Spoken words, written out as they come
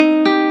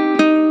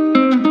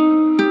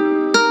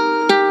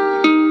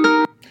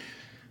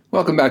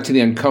Welcome back to The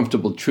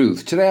Uncomfortable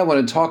Truth. Today I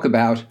want to talk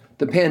about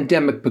the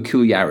pandemic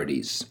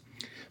peculiarities.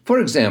 For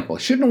example,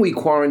 shouldn't we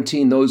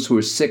quarantine those who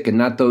are sick and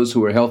not those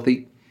who are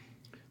healthy?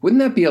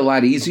 Wouldn't that be a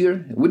lot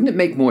easier? Wouldn't it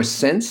make more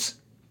sense?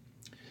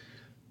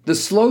 The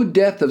slow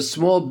death of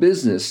small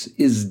business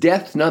is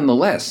death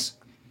nonetheless.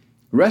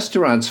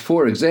 Restaurants,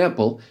 for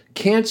example,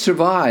 can't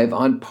survive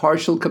on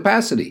partial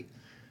capacity.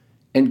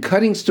 And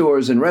cutting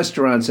stores and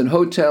restaurants and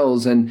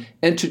hotels and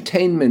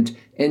entertainment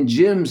and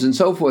gyms and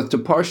so forth to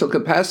partial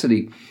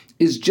capacity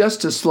is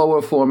just a slower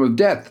form of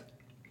death.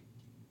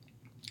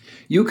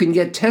 You can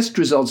get test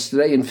results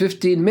today in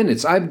 15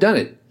 minutes. I've done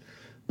it.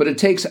 But it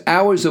takes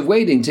hours of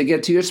waiting to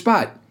get to your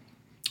spot.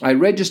 I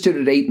registered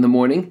at 8 in the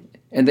morning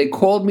and they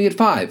called me at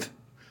 5.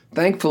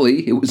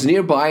 Thankfully, it was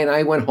nearby and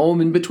I went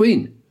home in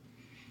between.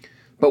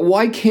 But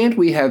why can't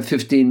we have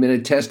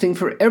 15-minute testing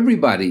for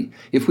everybody?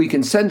 If we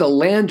can send a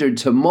lander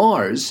to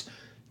Mars,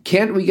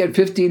 can't we get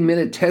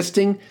 15-minute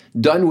testing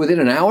done within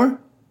an hour?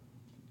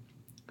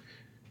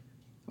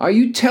 Are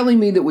you telling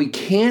me that we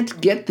can't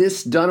get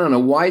this done on a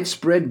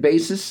widespread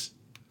basis?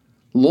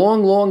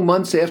 Long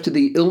months after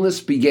the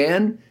illness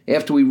began,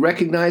 after we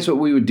recognized what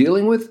we were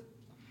dealing with?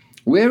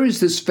 Where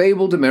is this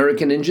fabled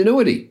American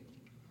ingenuity?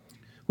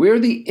 Where are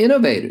the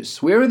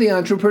innovators? Where are the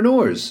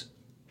entrepreneurs?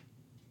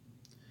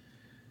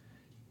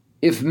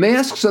 If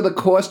masks are the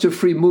cost of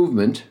free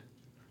movement,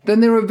 then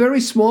they're a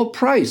very small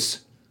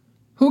price.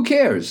 Who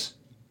cares?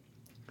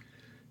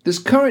 This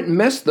current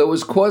mess, though,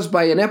 is caused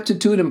by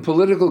ineptitude and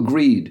political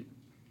greed.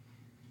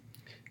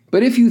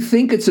 But if you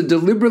think it's a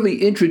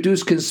deliberately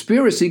introduced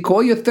conspiracy,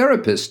 call your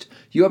therapist.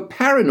 You're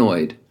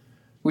paranoid,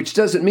 which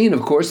doesn't mean,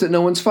 of course, that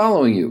no one's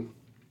following you.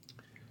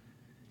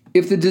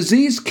 If the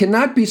disease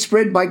cannot be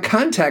spread by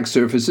contact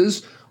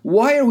surfaces,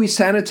 why are we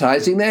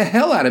sanitizing the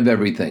hell out of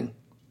everything?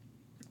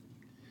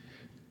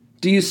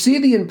 Do you see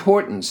the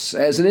importance,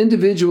 as an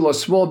individual or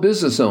small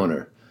business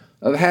owner,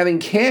 of having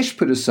cash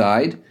put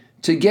aside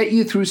to get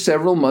you through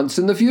several months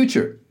in the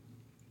future?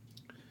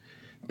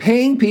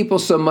 Paying people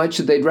so much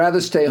that they'd rather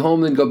stay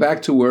home than go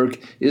back to work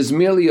is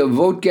merely a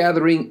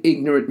vote-gathering,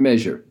 ignorant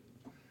measure.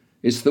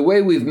 It's the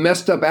way we've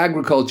messed up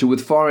agriculture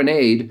with foreign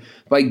aid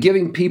by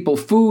giving people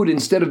food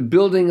instead of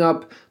building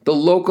up the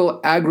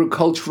local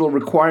agricultural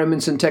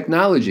requirements and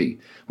technology.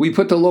 We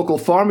put the local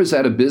farmers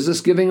out of business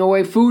giving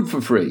away food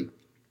for free.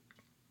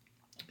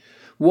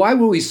 Why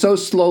were we so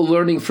slow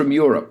learning from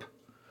Europe,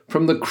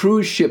 from the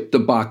cruise ship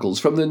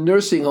debacles, from the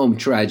nursing home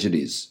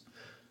tragedies?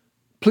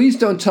 Please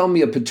don't tell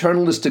me a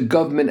paternalistic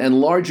government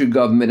and larger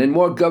government and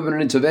more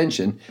government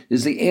intervention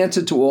is the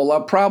answer to all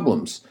our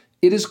problems.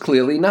 It is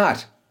clearly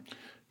not.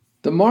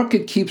 The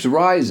market keeps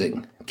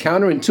rising.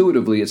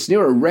 Counterintuitively, it's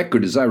near a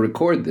record as I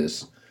record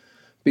this,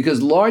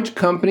 because large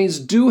companies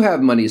do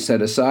have money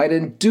set aside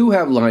and do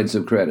have lines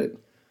of credit.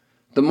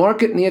 The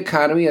market and the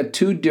economy are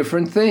two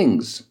different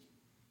things.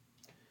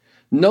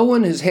 No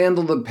one has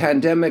handled the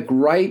pandemic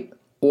right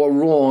or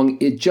wrong.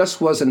 It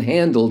just wasn't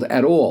handled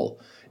at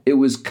all. It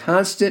was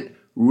constant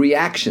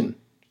reaction,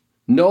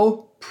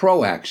 no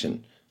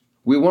proaction.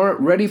 We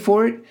weren't ready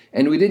for it,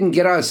 and we didn't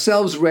get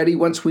ourselves ready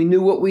once we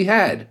knew what we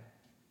had.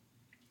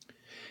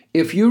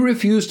 If you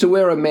refuse to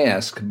wear a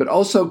mask, but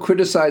also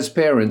criticize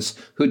parents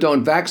who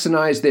don't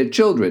vaccinate their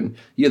children,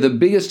 you're the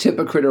biggest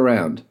hypocrite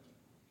around.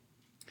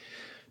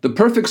 The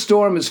perfect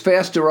storm is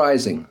fast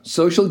arising.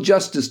 Social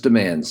justice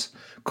demands,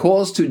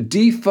 calls to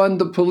defund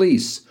the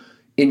police,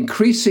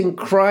 increasing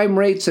crime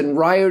rates and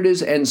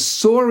rioters and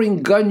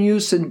soaring gun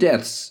use and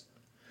deaths,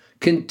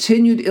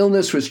 continued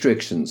illness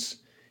restrictions,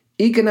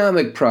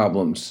 economic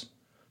problems,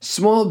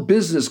 small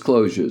business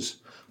closures,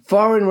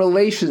 foreign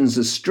relations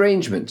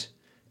estrangement,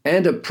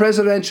 and a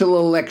presidential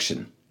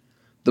election.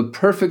 The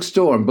perfect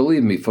storm,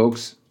 believe me,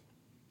 folks.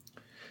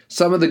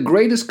 Some of the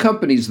greatest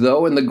companies,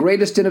 though, and the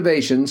greatest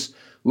innovations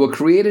were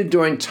created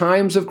during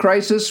times of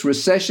crisis,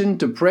 recession,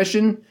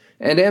 depression,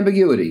 and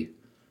ambiguity,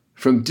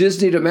 from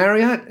Disney to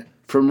Marriott,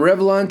 from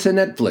Revlon to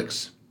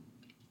Netflix.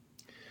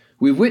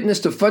 We've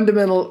witnessed a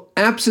fundamental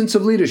absence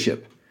of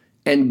leadership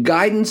and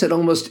guidance at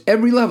almost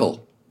every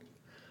level.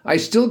 I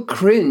still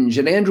cringe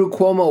at Andrew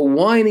Cuomo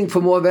whining for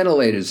more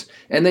ventilators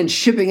and then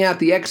shipping out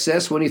the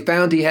excess when he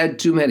found he had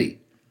too many.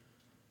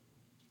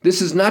 This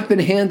has not been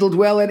handled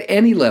well at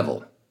any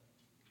level.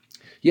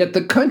 Yet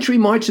the country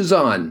marches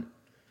on.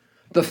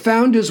 The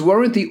founders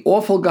weren't the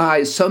awful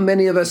guys so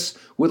many of us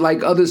would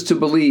like others to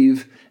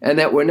believe, and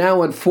that we're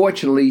now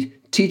unfortunately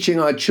teaching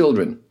our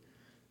children.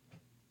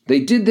 They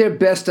did their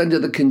best under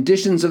the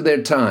conditions of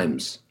their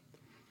times.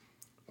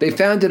 They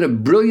founded a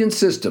brilliant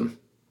system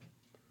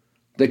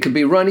that could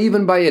be run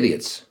even by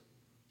idiots.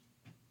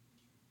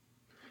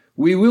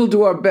 We will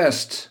do our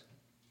best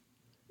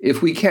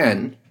if we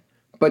can,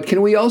 but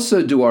can we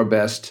also do our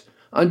best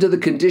under the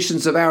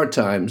conditions of our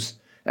times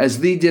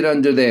as they did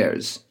under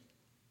theirs?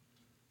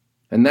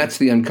 And that's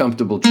the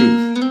uncomfortable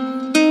truth.